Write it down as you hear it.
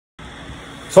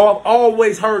So I've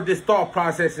always heard this thought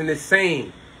process and this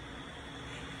saying: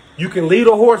 you can lead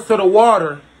a horse to the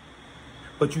water,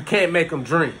 but you can't make him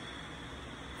drink.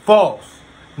 False.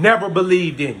 Never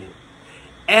believed in it.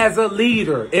 As a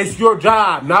leader, it's your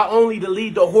job not only to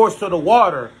lead the horse to the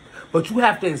water, but you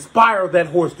have to inspire that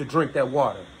horse to drink that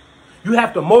water. You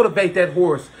have to motivate that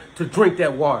horse to drink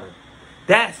that water.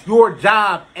 That's your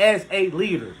job as a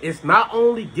leader. It's not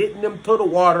only getting them to the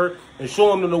water and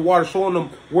showing them the water, showing them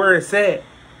where it's at.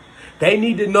 They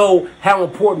need to know how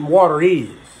important water is.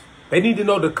 They need to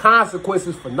know the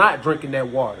consequences for not drinking that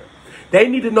water. They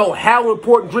need to know how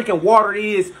important drinking water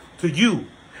is to you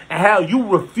and how you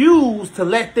refuse to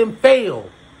let them fail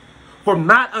from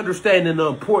not understanding the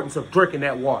importance of drinking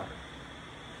that water.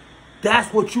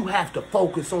 That's what you have to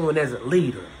focus on as a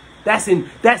leader.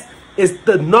 It's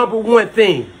the number one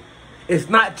thing. It's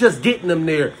not just getting them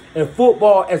there. In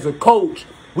football, as a coach,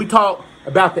 we talk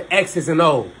about the X's and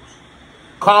O's.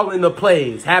 Calling the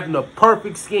plays, having a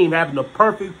perfect scheme, having a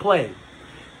perfect play.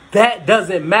 That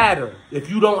doesn't matter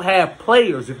if you don't have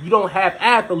players, if you don't have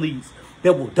athletes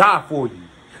that will die for you.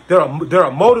 They're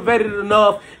motivated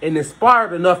enough and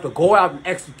inspired enough to go out and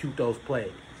execute those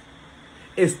plays.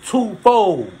 It's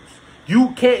twofold.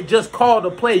 You can't just call the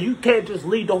play. You can't just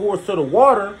lead the horse to the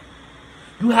water.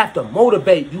 You have to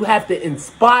motivate. You have to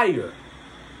inspire.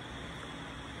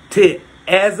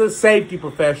 As a safety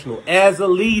professional, as a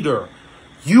leader,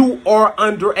 you are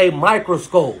under a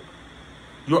microscope.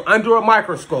 You're under a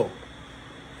microscope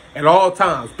at all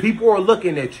times. People are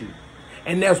looking at you.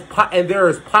 And there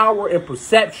is power in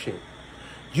perception.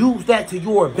 Use that to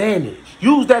your advantage.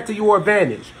 Use that to your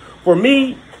advantage. For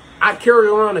me, I carry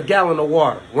around a gallon of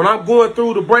water. When I'm going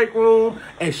through the break room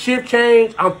and shift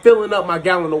change, I'm filling up my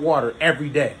gallon of water every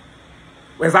day.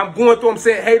 As I'm going through, I'm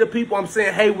saying hey to people. I'm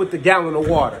saying hey with the gallon of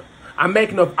water. I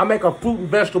make a fruit and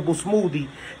vegetable smoothie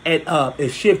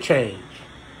at shift change,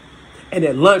 and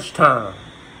at lunchtime,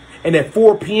 and at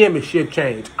 4 p.m. at shift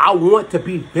change. I want to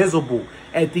be visible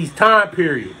at these time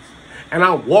periods, and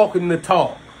I'm walking the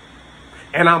talk,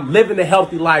 and I'm living a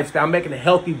healthy lifestyle. I'm making a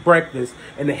healthy breakfast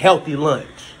and a healthy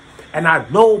lunch, and I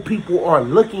know people are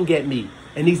looking at me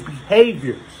and these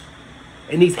behaviors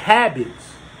and these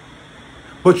habits,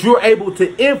 but you're able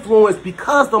to influence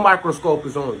because the microscope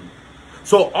is on you.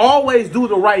 So always do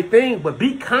the right thing, but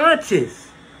be conscious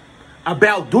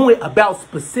about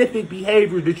specific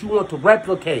behavior that you want to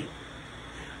replicate.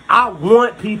 I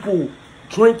want people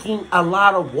drinking a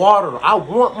lot of water. I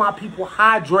want my people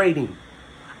hydrating.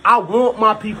 I want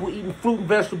my people eating fruit and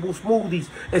vegetable smoothies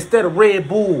instead of Red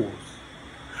Bulls.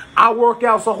 I work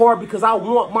out so hard because I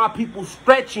want my people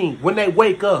stretching when they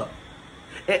wake up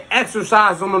and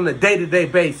exercising on a day-to-day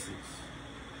basis.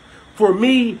 For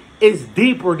me, it's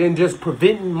deeper than just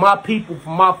preventing my people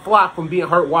from my flock from being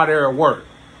hurt while they're at work.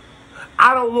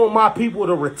 I don't want my people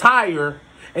to retire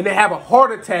and they have a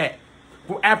heart attack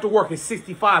after working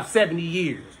 65, 70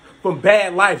 years from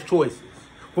bad life choices,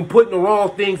 from putting the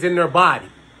wrong things in their body.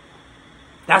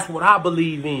 That's what I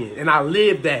believe in, and I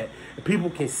live that, and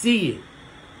people can see it.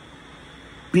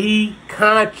 Be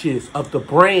conscious of the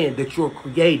brand that you're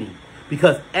creating,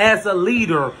 because as a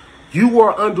leader, you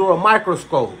are under a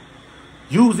microscope.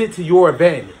 Use it to your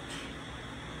advantage.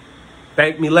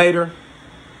 Thank me later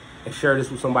and share this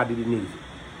with somebody that needs it.